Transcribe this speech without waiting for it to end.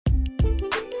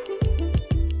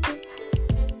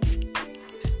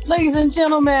Ladies and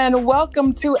gentlemen,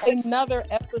 welcome to another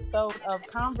episode of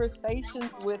Conversations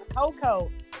with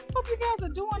Coco. Hope you guys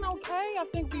are doing okay. I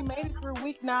think we made it through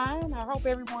week 9. I hope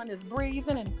everyone is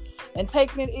breathing and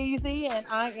taking it easy. And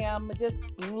I am just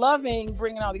loving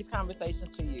bringing all these conversations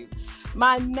to you.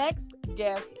 My next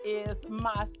guest is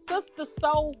my sister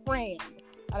soul friend.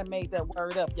 I done made that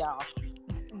word up, y'all.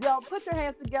 Y'all put your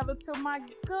hands together to my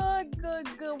good,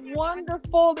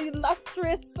 wonderful,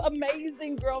 illustrious,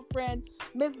 amazing girlfriend,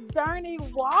 Miss Journey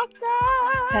Walker.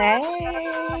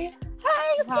 Hey.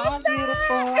 Hey, how sister.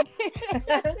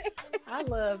 beautiful. I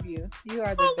love you. You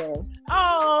are the best.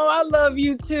 Oh, I love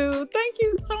you too. Thank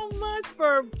you so much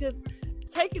for just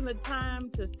taking the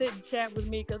time to sit and chat with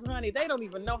me because, honey, they don't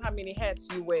even know how many hats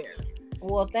you wear.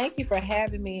 Well, thank you for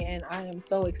having me, and I am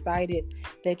so excited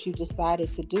that you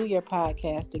decided to do your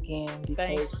podcast again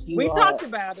because we talked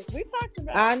about it.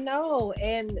 I know,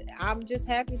 and I'm just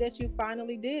happy that you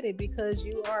finally did it because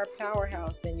you are a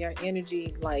powerhouse and your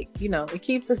energy, it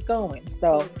keeps us going.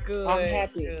 So I'm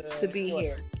happy to be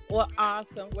here. Well,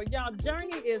 awesome. Well, y'all,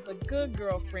 Journey is a good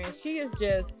girlfriend. She is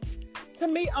just, to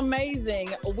me,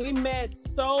 amazing. We met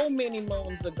so many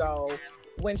moons ago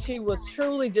when she was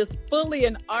truly just fully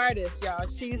an artist, y'all.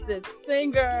 She's this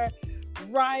singer,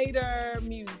 writer,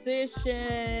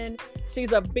 musician.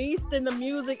 She's a beast in the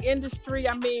music industry.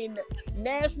 I mean,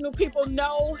 national people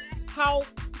know how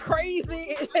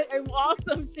crazy and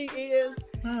awesome she is.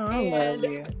 Oh, I love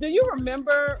you. Do you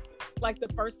remember, the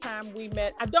first time we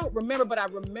met? I don't remember, but I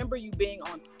remember you being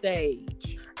on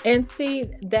stage. And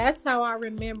see, that's how I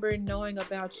remember knowing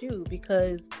about you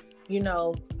because,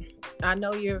 I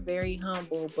know you're very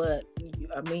humble, but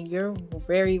you're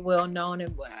very well known,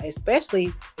 and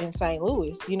especially in St.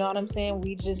 Louis. You know what I'm saying?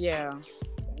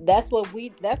 That's what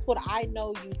I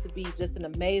know you to be, just an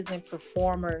amazing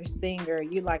performer, singer.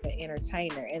 You like an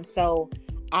entertainer. And so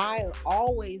I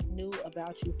always knew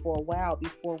about you for a while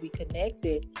before we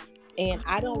connected. And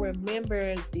I don't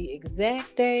remember the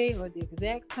exact day or the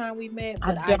exact time we met,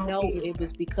 but I know it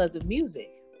was because of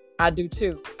music. I do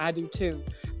too. I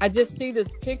just see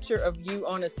this picture of you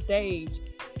on a stage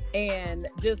and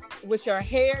just with your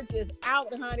hair just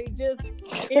out, honey, just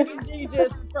energy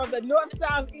just from the north,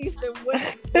 south, east, and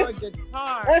west, your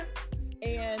guitar.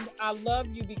 And I love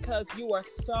you because you are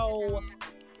so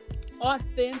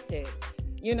authentic,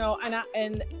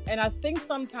 and I think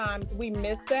sometimes we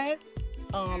miss that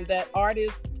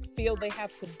artists feel they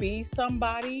have to be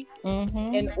somebody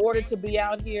in order to be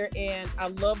out here. And I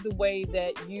love the way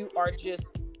that you are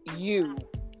just you.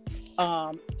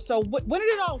 So when did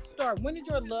it all start? When did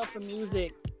your love for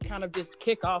music kind of just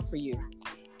kick off for you?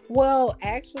 Well,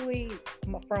 actually,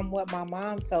 from what my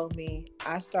mom told me,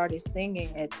 I started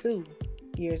singing at 2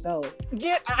 years old.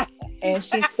 And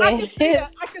she said, I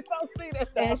can so see that.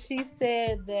 And she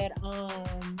said that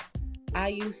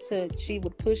she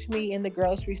would push me in the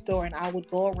grocery store and I would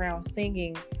go around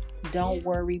singing, "Don't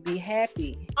worry, be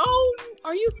happy." Oh,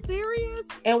 are you serious?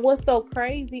 And what's so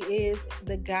crazy is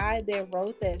the guy that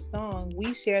wrote that song,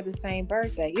 we share the same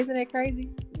birthday. Isn't that crazy?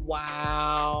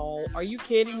 Wow. Are you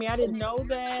kidding me? I didn't know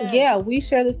that. Yeah, we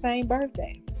share the same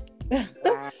birthday.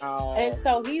 Wow. And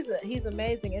so he's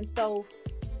amazing. And so,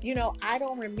 I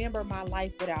don't remember my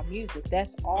life without music.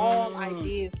 That's all I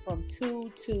did from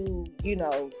 2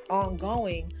 to,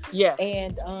 ongoing. Yes.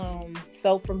 And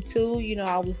so from 2,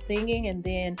 I was singing, and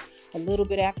then a little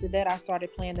bit after that, I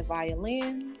started playing the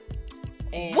violin.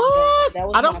 And what? That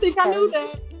was I don't think I knew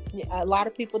that. A lot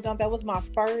of people don't. That was my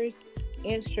first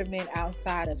instrument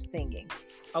outside of singing.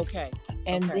 Okay.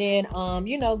 And then,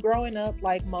 growing up,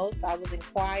 like most, I was in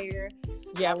choir.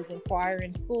 Yeah. I was in choir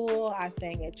in school. I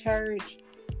sang at church.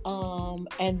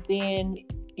 And then,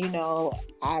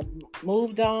 I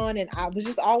moved on, and I was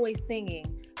just always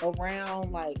singing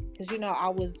around, because, I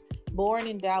was born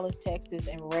in Dallas, Texas,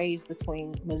 and raised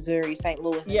between Missouri, St.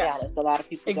 Louis, and Dallas. A lot of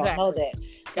people don't know that.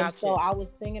 Gotcha. And so I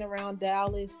was singing around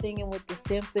Dallas, singing with the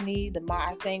symphony.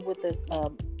 I sang with this,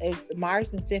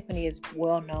 Meyerson Symphony is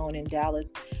well known in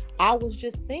Dallas. I was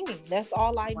just singing. That's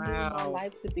all I knew my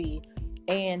life to be.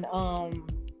 And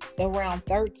around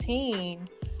 13,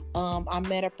 I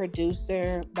met a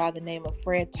producer by the name of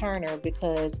Fred Turner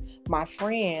because my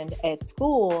friend at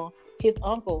school, his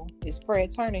uncle is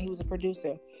Fred Turner. He was a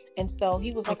producer. And so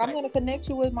he was like, I'm going to connect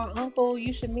you with my uncle.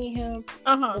 You should meet him.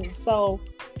 And so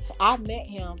I met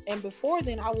him. And before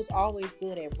then, I was always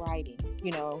good at writing,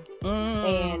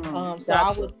 And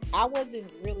so I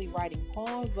wasn't really writing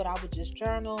poems, but I would just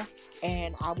journal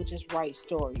and I would just write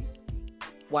stories.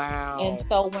 Wow. And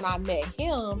so when I met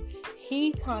him,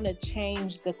 he kind of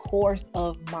changed the course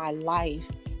of my life.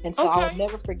 And so I will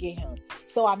never forget him.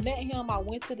 So I met him. I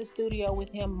went to the studio with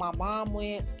him. My mom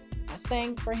went. I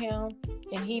sang for him,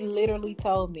 and he literally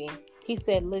told me, he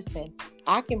said, listen,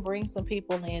 I can bring some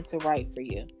people in to write for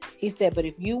you. He said, but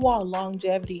if you want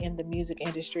longevity in the music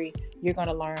industry, you're going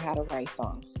to learn how to write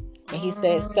songs. And he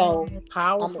said, so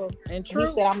powerful and true.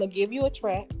 He said, I'm going to give you a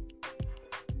track.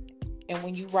 And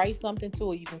when you write something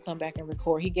to it, you can come back and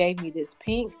record. He gave me this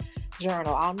pink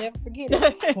journal. I'll never forget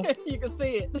it. You can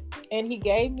see it. And he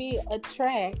gave me a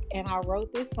track, and I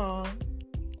wrote this song,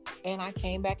 and I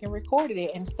came back and recorded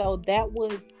it. And so that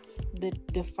was the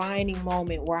defining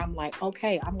moment where I'm like,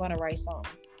 okay, I'm going to write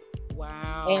songs.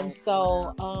 Wow. And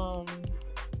so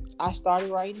I started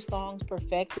writing songs,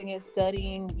 perfecting it,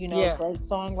 studying, great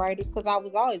songwriters, because I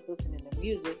was always listening to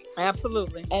music.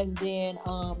 Absolutely. And then,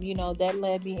 that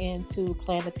led me into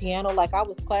playing the piano. Like, I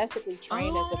was classically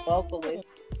trained as a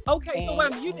vocalist. Okay,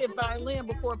 so you did violin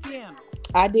before piano?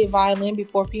 I did violin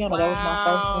before piano. Wow. That was my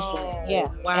first instrument.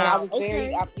 Yeah. Wow. And I was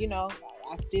very,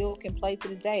 I still can play to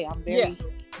this day. I'm very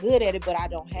good at it, but I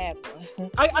don't have one.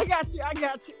 I got you.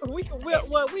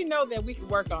 We know that we can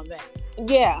work on that.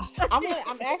 Yeah. I'm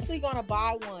actually gonna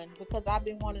buy one because I've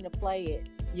been wanting to play it.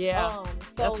 Yeah.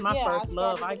 That's my first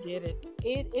love. I get it.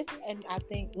 It's and I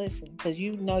think, listen, because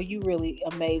you really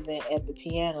amazing at the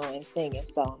piano and singing,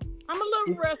 so I'm a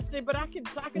little rusty, but I can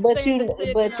but stand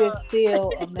you're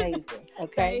still amazing.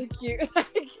 Okay. Thank you.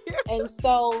 And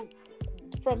so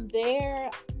from there,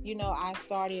 I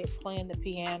started playing the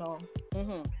piano.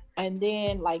 Mm-hmm. And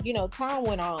then, time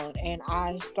went on, and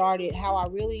I started how I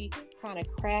really kind of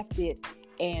crafted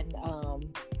and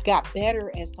got better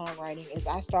at songwriting is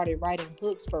I started writing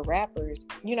hooks for rappers,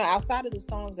 outside of the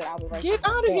songs that I would write. Get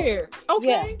out of here.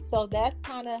 Okay. Yeah, so that's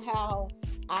kind of how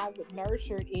I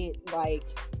nurtured it, like,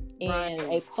 in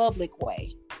a public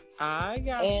way. I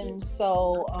got you. And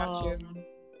so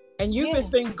and you've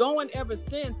just been going ever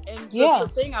since. And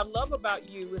the thing I love about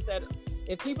you is that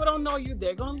if people don't know you,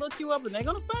 they're going to look you up and they're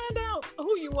going to find out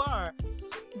who you are.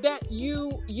 That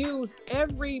you use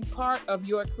every part of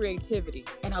your creativity.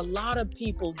 And a lot of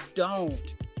people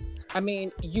don't. I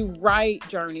mean, you write,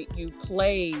 Journey, you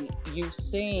play, you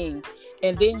sing,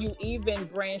 and then you even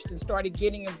branched and started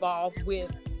getting involved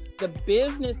with the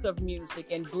business of music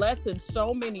and blessing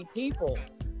so many people.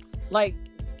 Like,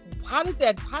 how did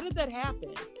that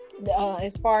happen?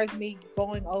 As far as me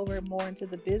going over more into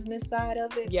the business side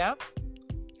of it? Yep.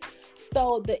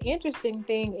 So the interesting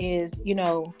thing is,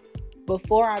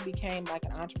 before I became like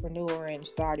an entrepreneur and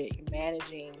started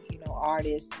managing,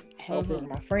 artists, helping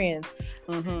my friends,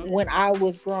 when I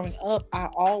was growing up, I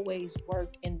always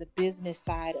worked in the business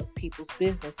side of people's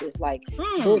businesses, like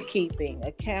bookkeeping,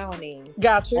 accounting,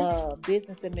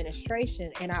 business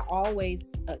administration. And I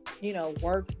always,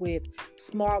 worked with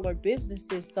smaller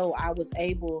businesses. So I was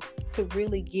able to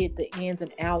really get the ins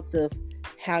and outs of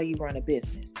how you run a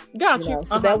business.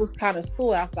 So that was kind of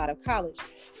school outside of college.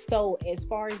 So as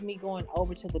far as me going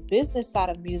over to the business side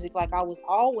of music, like, I was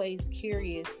always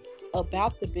curious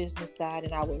about the business side,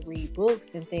 and I would read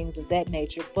books and things of that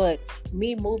nature. But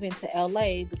me moving to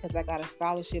LA because I got a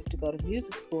scholarship to go to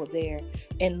music school there,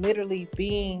 and literally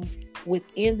being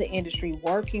within the industry,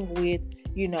 working with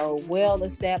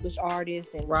well-established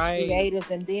artists and creatives,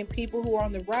 and then people who are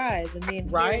on the rise, and then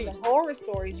hearing the horror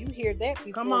stories. You hear that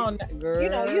before. Come on, girl.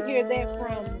 You hear that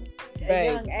from a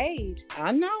young age.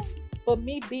 I know. But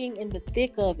me being in the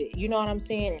thick of it, you know what I'm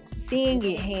saying, and seeing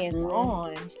it hands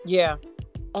on. Yeah.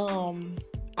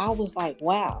 I was like,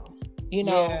 wow. We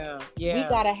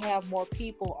gotta have more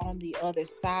people on the other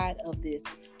side of this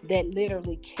that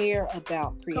literally care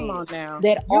about creatives. Come on now.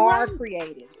 That are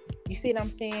creatives. You see what I'm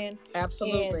saying?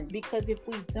 Absolutely. And because if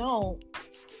we don't,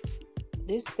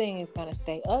 this thing is gonna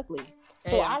stay ugly.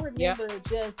 So I remember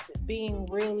just being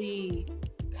really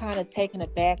kind of taken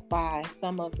aback by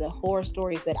some of the horror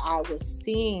stories that I was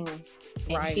seeing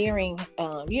and hearing,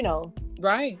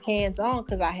 hands on,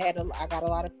 because I got a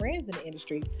lot of friends in the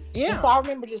industry. Yeah. And so I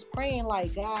remember just praying,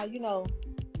 like, God,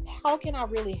 how can I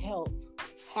really help?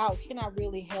 How can I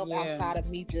really help outside of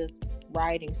me just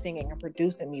writing, singing, and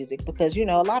producing music? Because, a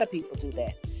lot of people do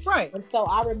that. Right. And so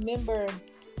I remember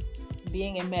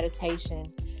being in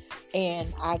meditation,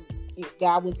 and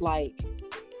God was like,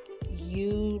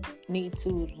 you need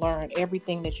to learn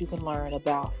everything that you can learn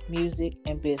about music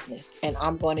and business, and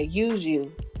I'm going to use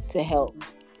you to help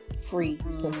free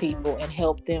some people and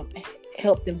help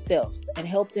themselves and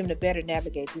help them to better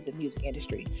navigate through the music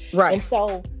industry. Right. And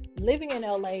so living in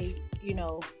LA,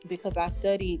 because I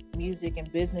studied music and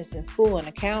business in school and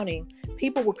accounting,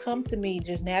 people would come to me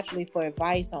just naturally for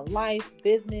advice on life,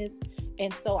 business,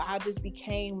 And so I just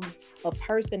became a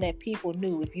person that people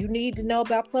knew. If you need to know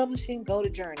about publishing, go to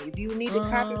Journey. If you need to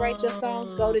copyright your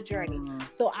songs, go to Journey.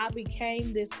 So I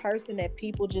became this person that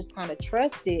people just kind of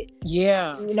trusted.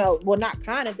 Yeah. You know, well, not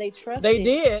kind of, they trusted. They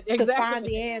did, exactly. To find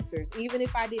the answers. Even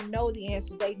if I didn't know the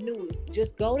answers, they knew.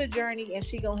 Just go to Journey and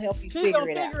she gonna help you figure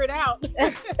it out.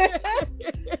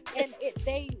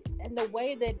 And the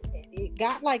way that it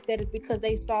got like that is because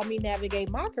they saw me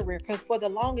navigate my career. Because for the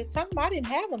longest time, I didn't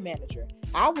have a manager.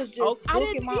 I was just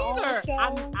booking my own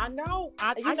show. I know.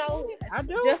 I do.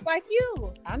 Just like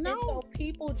you. I know. And so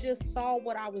people just saw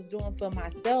what I was doing for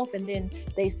myself, and then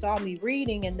they saw me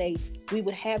reading, and we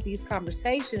would have these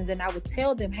conversations, and I would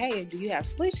tell them, "Hey, do you have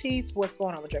split sheets? What's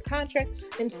going on with your contract?"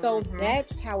 And so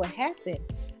that's how it happened.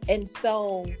 And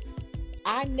so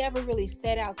I never really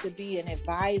set out to be an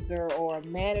advisor or a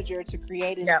manager to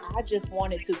creators. Yep. I just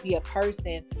wanted to be a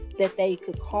person that they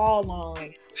could call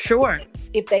on. Sure.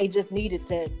 If they just needed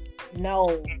to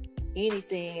know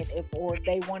anything, or if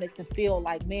they wanted to feel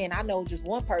like, man, I know just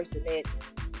one person that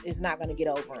is not going to get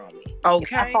over on me. Okay.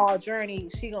 If I call Journey,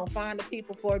 she going to find the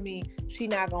people for me. She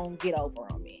not going to get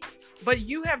over on me. But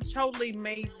you have totally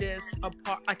made this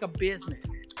like a business.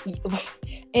 And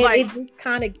it just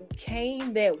kind of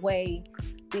came that way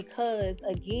because,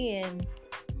 again,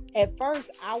 at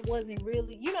first I wasn't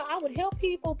really, I would help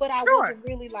people, but I wasn't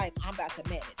really like, I'm about to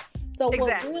manage. So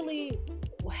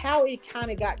how it kind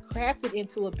of got crafted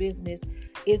into a business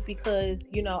is because,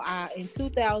 in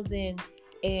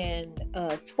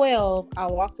 2012, I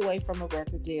walked away from a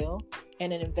record deal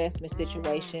and an investment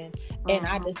situation, and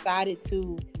I decided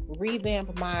to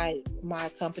revamp my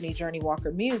company, Journey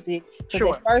Walker Music,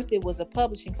 because at first it was a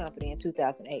publishing company in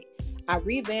 2008. I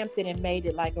revamped it and made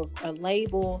it like a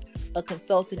label, a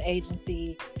consultant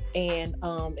agency, and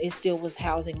it still was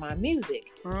housing my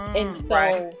music. And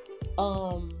so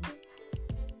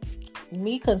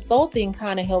me consulting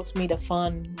kind of helps me to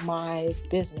fund my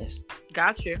business.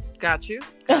 Got you.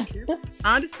 I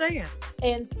understand.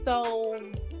 And so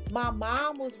my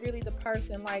mom was really the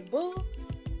person like, boo,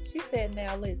 she said,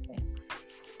 now listen,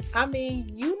 I mean,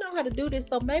 you know how to do this,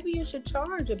 so maybe you should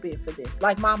charge a bit for this.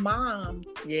 Like my mom.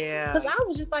 Yeah. Because I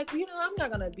was just like, I'm not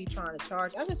going to be trying to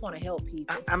charge. I just want to help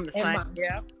people. I'm the same.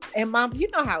 Yeah. And mom, you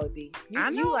know how it be. I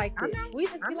know. You like this. We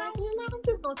just be like, I'm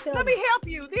just going to tell you. Let me help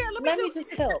you. Yeah, let me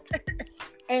just help.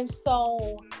 And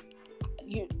so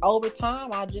over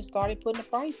time, I just started putting a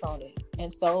price on it.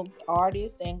 And so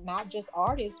artists, and not just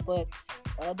artists, but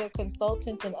other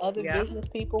consultants and other business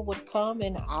people would come,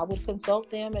 and I would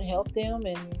consult them and help them,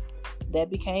 and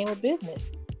that became a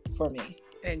business for me.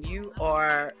 And you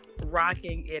are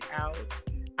rocking it out.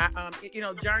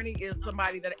 Journey is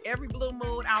somebody that every blue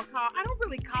moon I'll call. I don't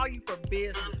really call you for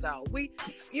business though. We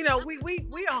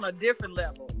on a different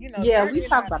level. Yeah, we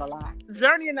talk about a lot.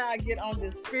 Journey and I get on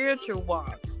this spiritual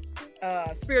walk,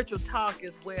 spiritual talk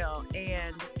as well,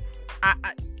 and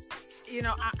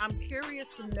I'm curious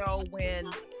to know when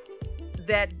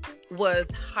that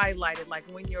was highlighted, like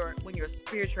when your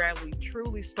spirituality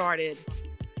truly started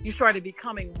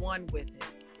becoming one with it.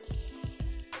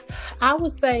 I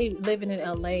would say living in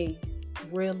LA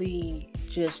really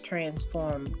just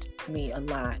transformed me a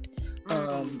lot,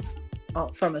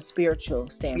 from a spiritual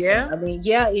standpoint. Yeah. I mean,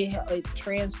 it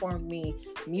transformed me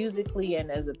musically and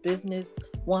as a business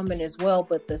woman as well,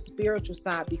 but the spiritual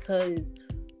side, because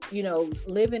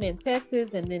living in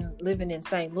Texas and then living in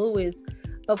St. Louis,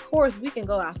 of course we can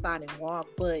go outside and walk,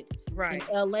 but in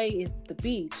LA it's the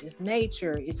beach, it's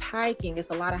nature, it's hiking, it's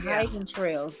a lot of hiking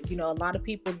trails. A lot of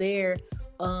people there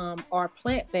are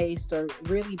plant-based or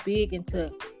really big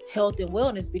into health and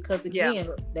wellness because again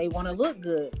they want to look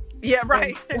good. Yeah,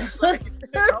 right.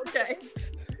 Okay.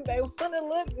 They want to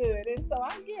look good, and so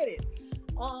I get it.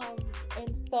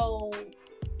 And so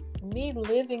me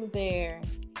living there,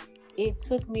 it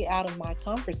took me out of my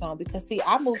comfort zone because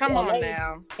I moved to LA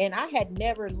now. And I had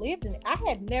never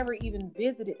even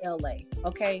visited LA.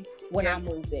 Okay. When I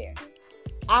moved there,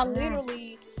 I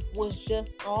literally was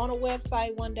just on a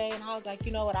website one day and I was like,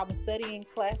 you know what? I was studying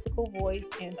classical voice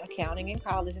and accounting in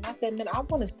college. And I said, man, I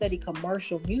want to study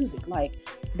commercial music. Like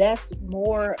that's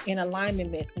more in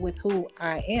alignment with who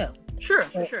I am. Sure.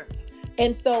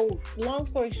 And so long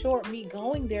story short, me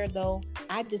going there though,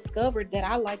 I discovered that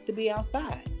I like to be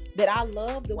outside, that I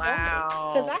love the weather,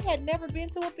 because I had never been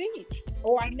to a beach,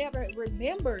 or I never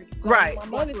remembered. Right. My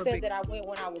mother said that I went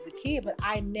when I was a kid, but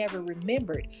I never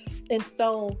remembered. And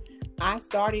so I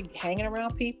started hanging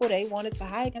around people. They wanted to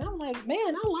hike. And I'm like, man,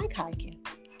 I like hiking.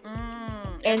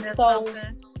 And so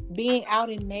being out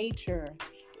in nature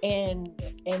and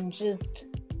just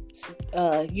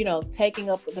taking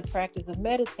up the practice of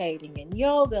meditating and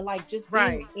yoga, like just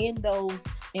being in those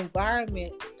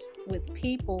environments with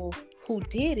people who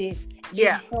did it,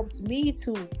 it helps me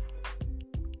to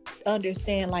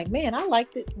understand, like, man, I like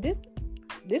this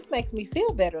makes me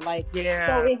feel better. Like, so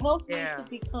it helps me to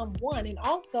become one. And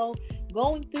also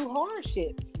going through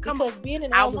hardship, because being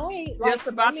in LA, like,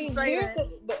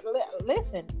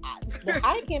 listen, the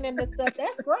hiking and the stuff,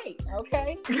 that's great,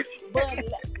 okay? But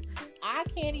I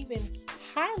can't even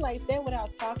highlight that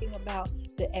without talking about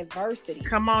the adversity.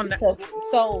 Come on. Because,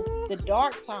 so the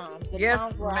dark times, the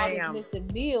times where I was missing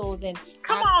meals and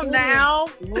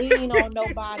lean on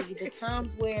nobody, the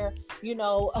times where,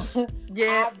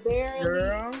 I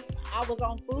barely, I was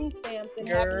on food stamps and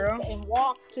and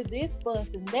walked to this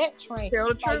bus and that train.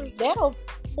 Like, that'll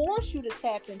force you to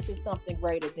tap into something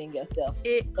greater than yourself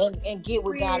and get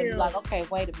with God and be like, okay,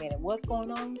 wait a minute, what's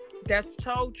going on? That's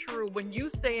so true. When you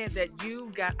said that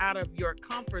you got out of your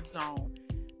comfort zone,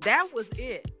 that was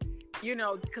it.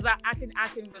 Because I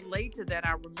can relate to that.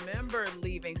 I remember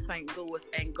leaving St. Louis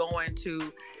and going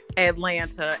to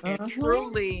Atlanta and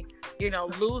truly,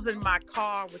 losing my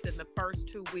car within the first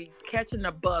 2 weeks, catching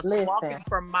a bus, walking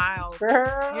for miles,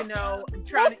 trying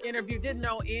to interview, didn't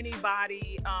know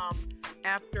anybody.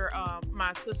 After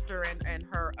my sister and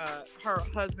her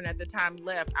husband at the time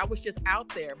left, I was just out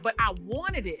there, but I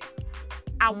wanted it.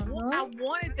 I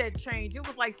wanted that change. It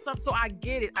was like so I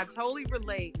get it. I totally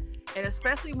relate. And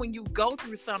especially when you go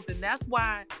through something, that's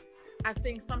why I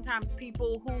think sometimes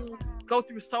people who go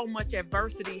through so much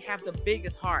adversity have the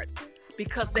biggest hearts,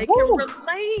 because they can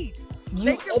relate.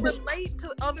 They can relate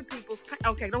to other people's.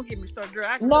 Okay, don't get me started,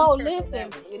 girl. No, listen.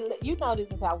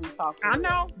 This is how we talk. I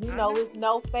know. It's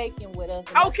no faking with us.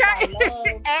 Okay,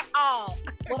 at all.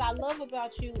 What I love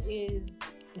about you is,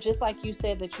 just like you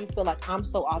said, that you feel like I'm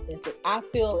so authentic. I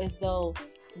feel as though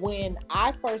when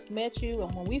I first met you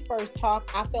and when we first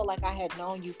talked, I felt like I had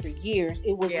known you for years.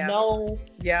 It was no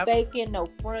faking, no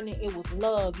fronting. It was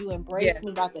love. You embraced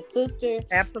me like a sister.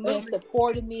 Absolutely. And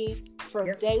supported me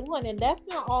from day one. And that's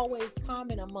not always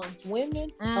common amongst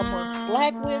women, amongst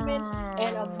Black women,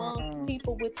 and amongst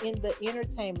people within the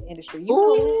entertainment industry.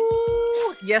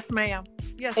 Yes, ma'am.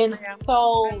 Yes, and ma'am.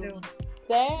 So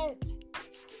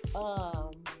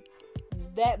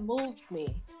that moved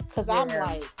me, because I'm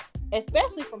like,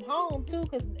 especially from home too,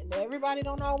 because everybody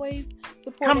don't always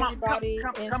support everybody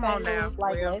in St.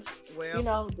 Louis.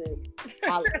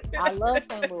 I love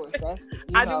St. Louis. That's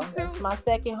that's my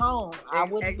second home. I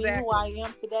wouldn't be who I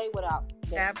am today without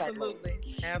that. Absolutely.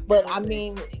 But I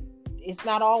mean, it's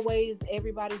not always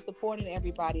everybody supporting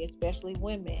everybody, especially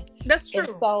women. That's true.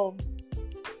 And so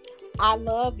I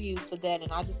love you for that,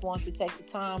 and I just want to take the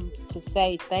time to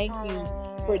say thank you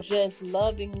for just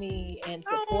loving me and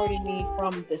supporting me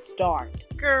from the start.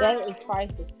 Girl. That is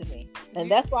priceless to me,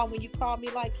 and that's why when you call me,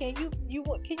 like, can you do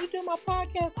my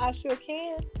podcast? I sure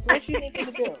can. What you need me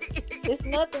to do? It's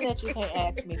nothing that you can't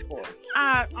ask me for.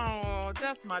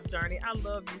 That's my journey. I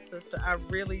love you, sister. I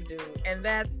really do, and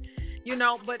that's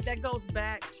but that goes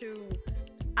back to,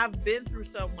 I've been through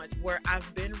so much where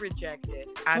I've been rejected.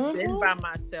 I've been by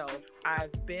myself.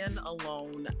 I've been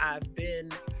alone. I've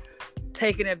been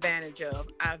taken advantage of.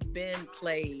 I've been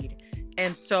played.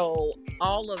 And so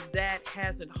all of that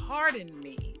hasn't hardened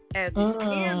me as it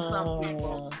can some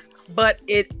people, but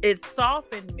it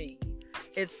softened me.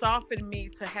 It softened me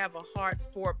to have a heart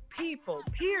for people,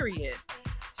 period.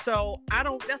 So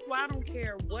that's why I don't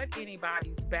care what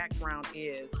anybody's background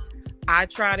is. I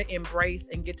try to embrace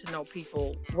and get to know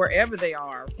people wherever they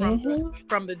are,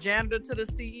 from the janitor to the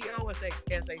CEO, as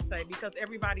they say, because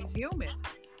everybody's human.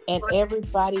 And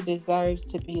everybody deserves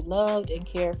to be loved and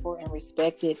cared for and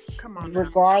respected,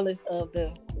 regardless of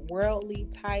the worldly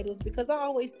titles. Because I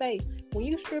always say, when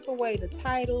you strip away the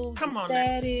titles, the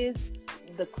status,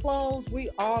 the clothes, we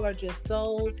all are just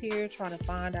souls here trying to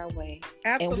find our way.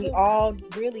 Absolutely. And we all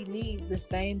really need the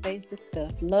same basic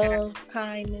stuff: love,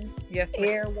 kindness,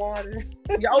 air, water.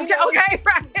 Okay,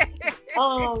 right.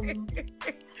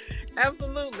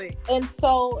 Absolutely. And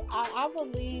so I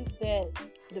believe that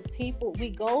the people, we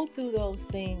go through those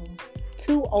things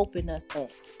to open us up.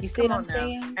 You see what I'm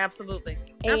saying? Absolutely.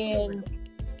 And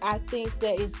I think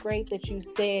that it's great that you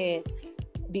said,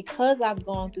 because I've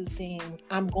gone through things,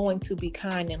 I'm going to be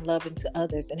kind and loving to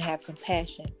others and have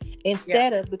compassion.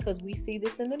 Instead of, because we see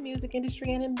this in the music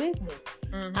industry and in business.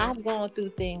 I've gone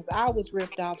through things. I was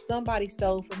ripped off. Somebody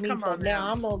stole from me.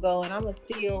 Now I'm going to go and I'm going to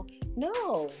steal.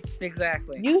 No.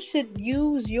 Exactly. You should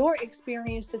use your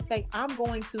experience to say, I'm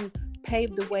going to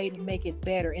pave the way to make it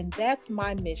better. And that's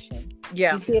my mission.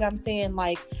 Yeah. You see what I'm saying?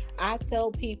 Like, I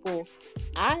tell people,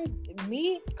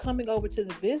 me coming over to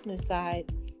the business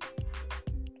side,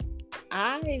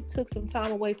 I took some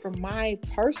time away from my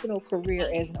personal career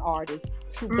as an artist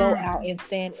to go out and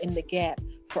stand in the gap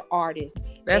for artists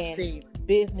and deep.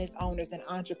 business owners and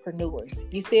entrepreneurs.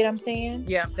 You see what I'm saying?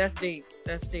 Yeah, that's deep.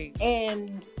 That's deep.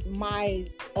 And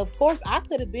of course, I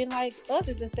could have been like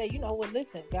others and said, you know what,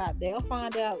 listen, God, they'll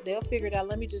find out, they'll figure it out.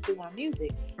 Let me just do my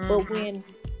music. But when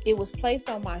it was placed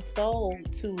on my soul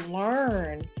to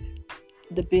learn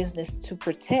the business to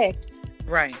protect,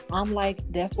 right, I'm like,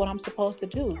 that's what I'm supposed to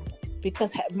do.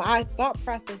 Because my thought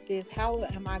process is, how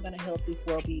am I going to help this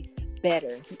world be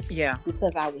better? Yeah.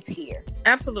 Because I was here.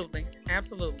 Absolutely.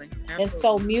 And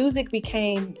so music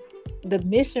became, the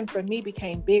mission for me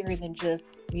became bigger than just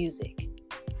music.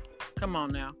 Come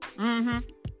on now.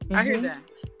 I hear that.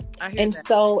 And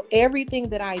so everything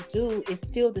that I do is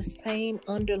still the same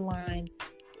underlying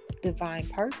divine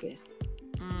purpose.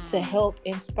 To help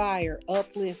inspire,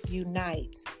 uplift,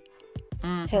 unite,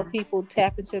 help people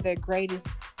tap into their greatest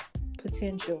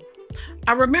potential.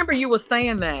 I remember you were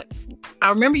saying that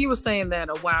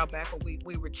a while back when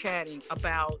we were chatting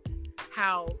about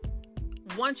how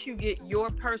once you get your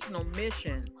personal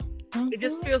mission, it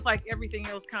just feels like everything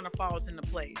else kind of falls into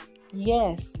place.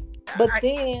 Yes. But go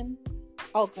ahead.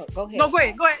 No, go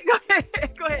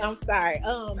ahead. I'm sorry.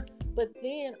 But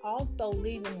then also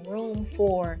leaving room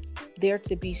for there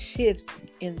to be shifts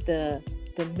in the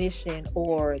mission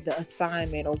or the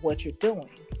assignment or what you're doing.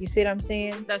 You see what I'm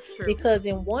saying? That's true. Because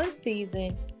in one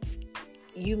season,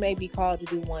 you may be called to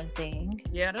do one thing.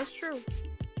 Yeah, that's true.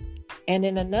 And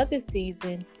in another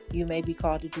season, you may be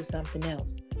called to do something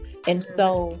else. And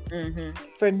so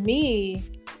for me,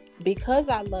 because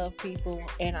I love people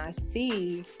and I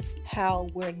see how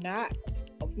we're not,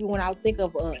 when I think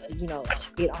of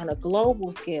it on a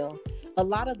global scale, a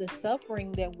lot of the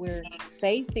suffering that we're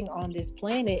facing on this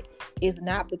planet is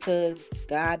not because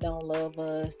God don't love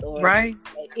us, or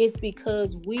it's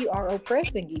because we are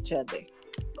oppressing each other.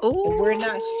 Ooh. We're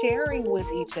not sharing with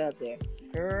each other.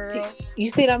 Girl. You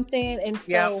see what I'm saying? And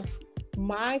so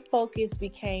my focus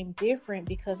became different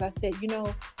because I said,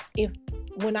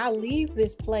 when I leave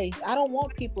this place, I don't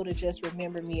want people to just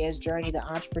remember me as Journey the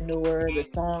entrepreneur, the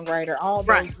songwriter, all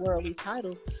those worldly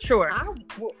titles. Sure.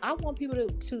 I want people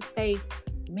to say,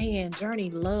 man, Journey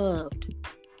loved.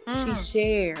 She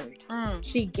shared.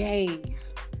 She gave.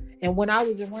 And when I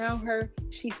was around her,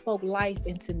 she spoke life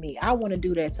into me. I want to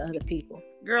do that to other people.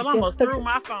 Girl, I almost threw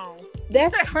my phone.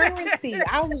 That's currency.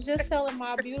 I was just telling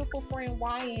my beautiful friend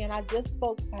YN, I just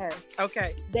spoke to her.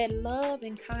 Okay. That love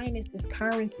and kindness is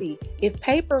currency. If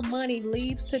paper money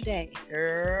leaves today,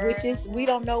 girl, which is, we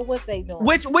don't know what they doing.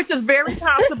 Which is very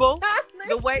possible.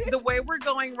 the way we're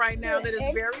going right now, that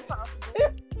is very possible.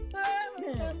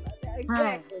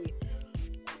 Exactly.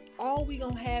 All we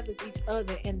gonna have is each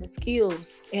other and the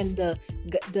skills and the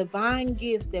divine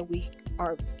gifts that we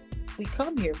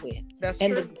come here with. That's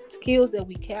and true. The skills that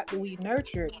we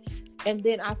nurtured. And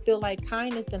then I feel like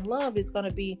kindness and love is going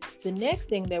to be the next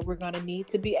thing that we're going to need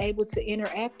to be able to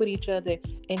interact with each other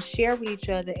and share with each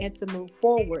other and to move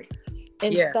forward.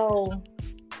 And so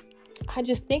I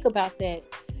just think about that.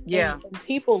 Yeah. And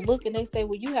people look and they say,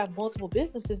 well, you have multiple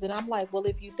businesses. And I'm like, well,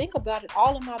 if you think about it,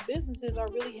 all of my businesses are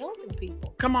really helping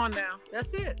people. Come on now.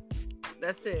 That's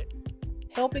it.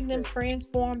 Helping them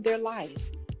transform their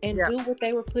lives and do what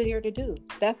they were put here to do.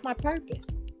 That's my purpose.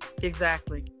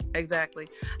 Exactly.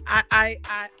 I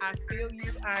feel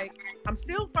you. I'm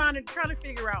still trying to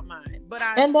figure out mine,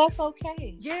 and that's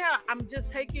okay. Yeah, I'm just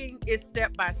taking it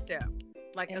step by step.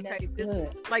 Like, and okay,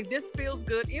 this feels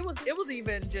good. It was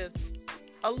even just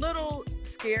a little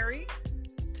scary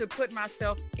to put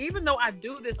myself, even though I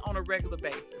do this on a regular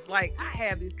basis. Like, I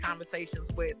have these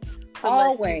conversations with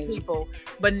always people,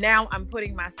 but now I'm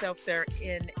putting myself there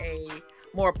in a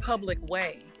more public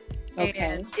way. Okay.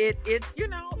 And it's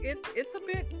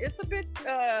a bit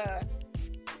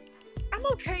I'm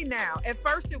okay now. At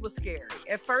first it was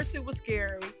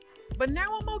scary, but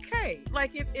now I'm okay.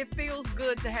 Like, it feels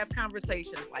good to have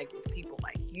conversations like with people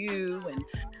like you and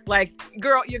like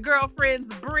your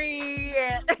girlfriend's Bree.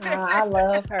 I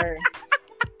love her.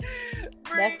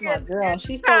 That's my girl.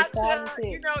 She's so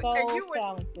talented.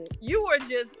 Talented.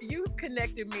 You've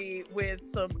connected me with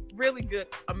some really good,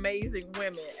 amazing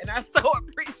women, and I so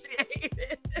appreciate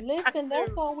it. Listen,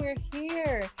 that's why we're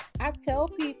here. I tell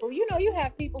people, you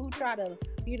have people who try to,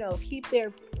 keep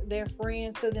their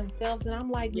friends to themselves, and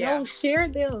I'm like, no, share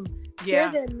them.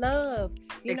 Share their love.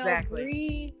 Exactly.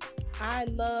 Bree, I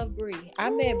love Bree. I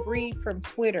met Bree from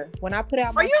Twitter. When I put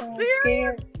out my song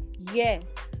Scared.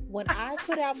 Yes. When I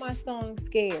put out my song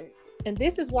Scared, and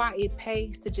this is why it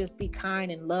pays to just be kind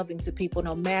and loving to people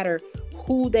no matter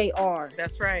who they are.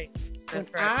 That's right. When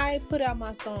I put out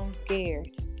my song Scared,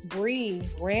 Bree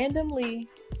randomly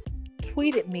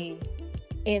tweeted me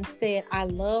and said, "I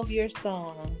love your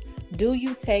song. Do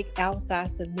you take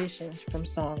outside submissions from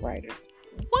songwriters?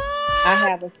 What? I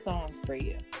have a song for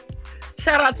you."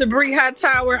 Shout out to Bree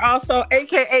Hightower, also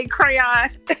aka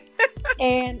Crayon.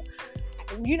 And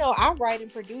I write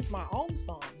and produce my own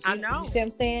songs. I know. You see what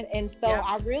I'm saying? And so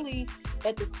I really,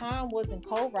 at the time, wasn't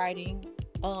co-writing.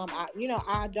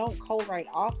 I don't co-write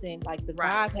often. Like the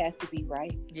vibe has to be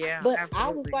right. Yeah. But absolutely. I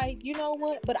was like, you know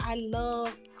what? But I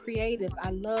love creatives.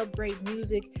 I love great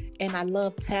music, and I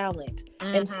love talent.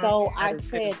 Mm-hmm. And so I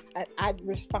said, I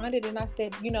responded and I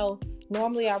said,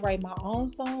 normally I write my own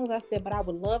songs. I said, but I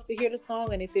would love to hear the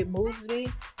song, and if it moves me,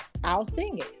 I'll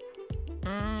sing it.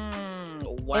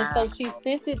 Wow. And so she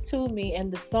sent it to me,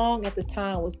 and the song at the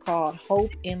time was called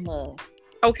Hope in Love.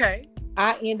 Okay.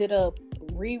 I ended up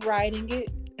rewriting it,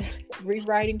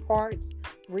 rewriting parts,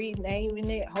 renaming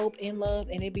it Hope in Love,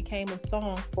 and it became a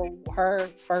song for her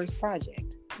first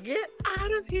project. Get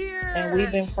out of here. And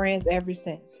we've been friends ever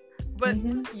since. But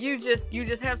you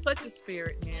just have such a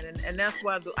spirit, man, and that's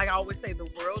why I always say the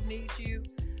world needs you.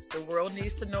 The world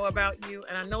needs to know about you,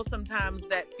 and I know sometimes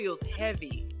that feels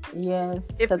heavy. Yes,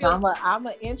 because I'm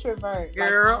an introvert,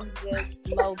 girl. Like, I'm just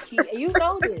low key. You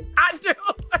know this. I do.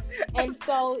 And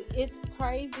so it's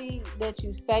crazy that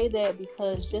you say that,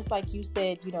 because just like you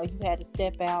said, you had to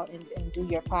step out and do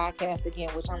your podcast again,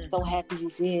 which I'm so happy you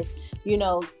did.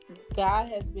 God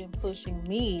has been pushing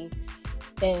me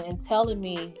and telling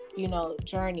me,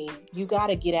 Journey, you got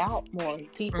to get out more.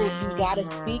 People, you got to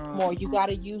speak more. You got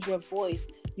to use your voice.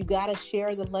 You got to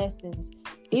share the lessons.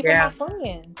 Even my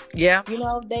friends. Yeah.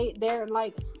 They're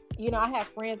like, I have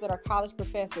friends that are college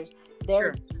professors.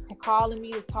 They're calling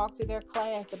me to talk to their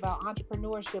class about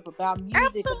entrepreneurship, about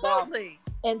music,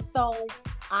 and so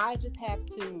I just have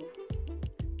to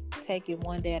take it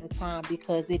one day at a time,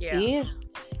 because it is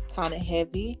kind of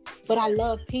heavy, but I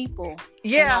love people.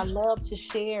 Yeah. And I love to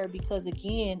share, because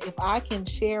again, if I can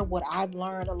share what I've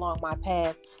learned along my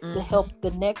path to help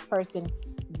the next person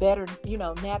better,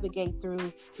 navigate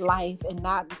through life and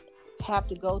not have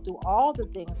to go through all the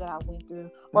things that I went through,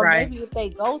 or maybe if they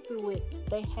go through it,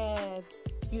 they have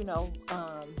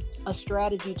a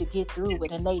strategy to get through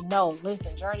it, and they know,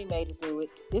 listen, Journey made it through it,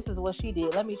 this is what she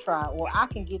did, let me try, or I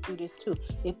can get through this too.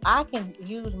 If I can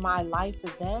use my life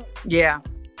as that,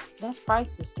 that's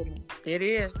priceless to me. It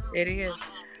is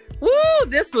Woo,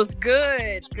 this was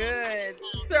good.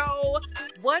 So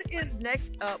what is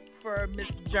next up for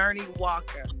Miss Journey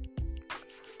Walker?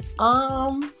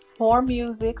 More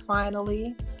music,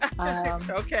 finally.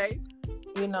 Okay.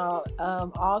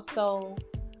 Also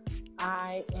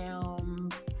I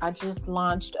just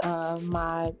launched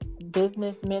my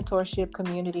business mentorship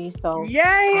community. So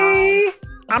yay!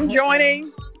 I'm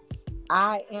joining.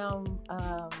 I am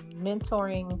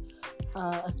mentoring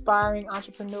aspiring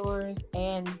entrepreneurs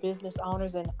and business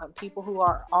owners, and people who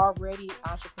are already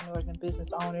entrepreneurs and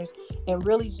business owners, and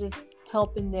really just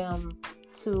helping them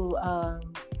to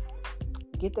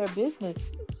get their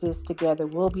businesses together.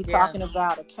 We'll be talking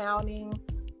about accounting,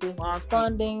 business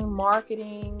funding,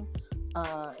 marketing,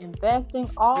 investing,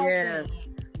 all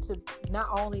things to not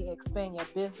only expand your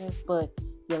business, but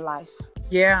your life.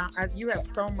 Yeah, you have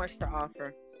so much to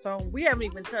offer. So we haven't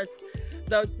even touched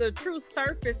the true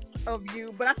surface of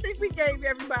you, but I think we gave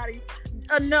everybody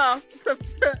enough to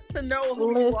know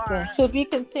who you are. To be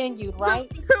continued,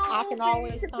 right? I can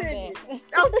always come back.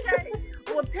 Okay.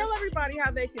 Well, tell everybody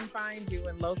how they can find you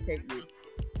and locate you.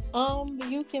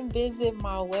 You can visit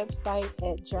my website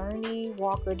at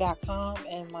journeywalker.com,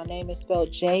 and my name is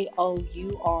spelled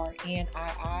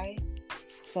Journii.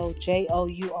 So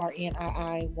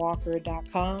JOURNII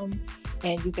Walker.com.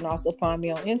 And you can also find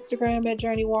me on Instagram at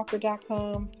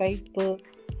JourneyWalker.com,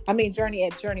 Journey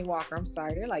at Journey Walker. I'm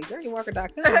sorry. They're like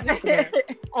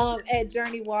JourneyWalker.com. At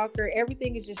Journey Walker.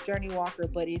 Everything is just Journey Walker,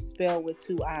 but it's spelled with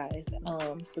 2 I's.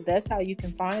 So that's how you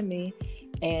can find me.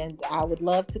 And I would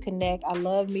love to connect. I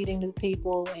love meeting new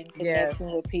people and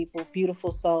connecting with people,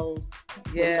 beautiful souls,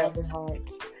 with loving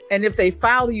hearts. And if they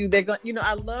follow you, they're going, you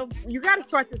got to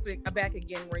start this back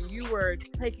again, where you were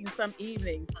taking some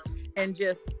evenings and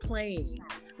just playing.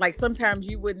 Like sometimes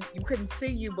you couldn't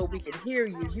see you, but we could hear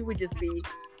you. You would just be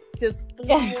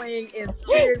flowing in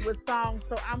spirit with songs.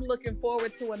 So I'm looking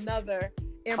forward to another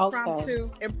impromptu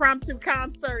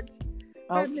concert.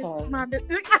 Okay.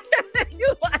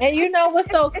 And you know what's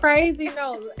so crazy?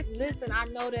 No, listen, I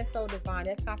know that's so divine.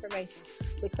 That's confirmation.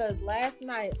 Because last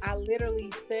night I literally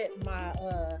set my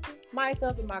mic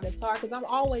up and my guitar, because I'm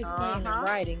always playing and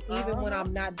writing, even when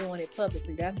I'm not doing it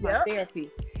publicly. That's my therapy.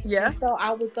 Yeah. And so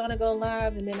I was gonna go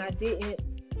live, and then I didn't.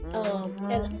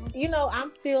 And you know,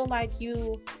 I'm still like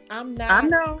you. I'm I not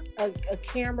know. a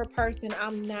camera person.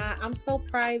 I'm so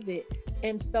private,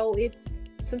 and so it's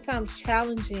sometimes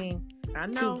challenging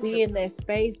to be in that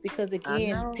space, because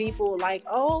again, people like,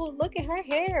 oh, look at her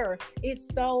hair.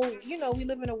 It's so, you know, we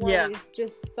live in a world, it's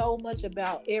just so much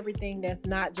about everything that's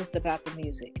not just about the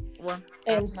music.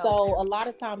 And so a lot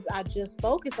of times I just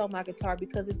focus on my guitar,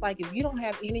 because it's like, if you don't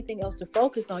have anything else to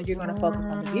focus on, you're going to focus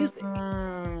on the music.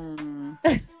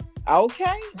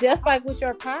 Okay. Just like with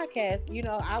your podcast, you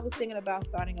know, I was thinking about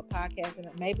starting a podcast, and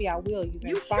maybe I will. You've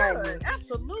inspired me.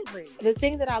 Absolutely. The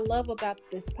thing that I love about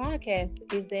this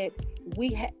podcast is that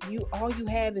all you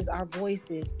have is our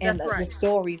voices and the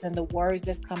stories and the words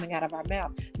that's coming out of our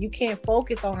mouth. You can't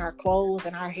focus on our clothes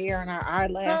and our hair and our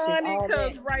eyelashes. Honey,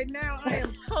 because right now I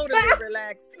am totally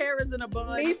relaxed. Hair is in a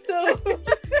bun. Me too.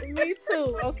 Me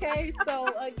too. Okay, so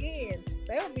again,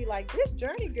 they'll be like, this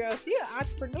Journey girl, she an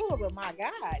entrepreneur, but my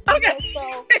God. Okay.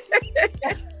 So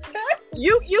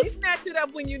you snatch it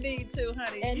up when you need to,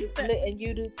 honey. And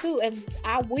you do too. And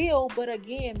I will, but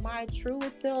again, my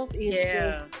truest self is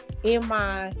just in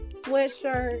my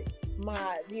sweatshirt,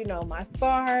 my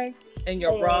scarf. In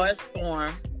your rawest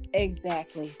form.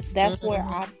 Exactly. That's where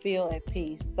I feel at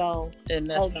peace. So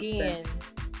again,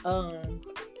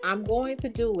 I'm going to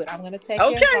do it. I'm going to take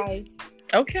your advice.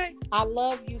 Okay. I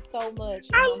love you so much.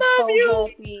 I love you. I'm so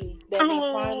happy that we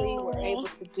finally were able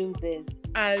to do this.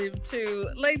 I am too.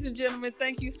 Ladies and gentlemen,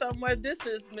 thank you so much. This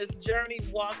is Miss Journey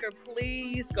Walker.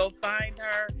 Please go find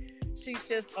her. She's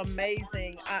just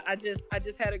amazing. I just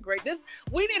had a great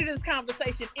we needed this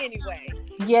conversation anyway.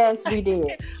 Yes, we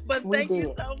did. But thank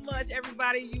you so much,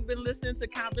 everybody. You've been listening to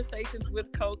Conversations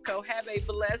with Coco. Have a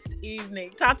blessed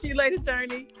evening. Talk to you later,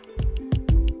 Journey.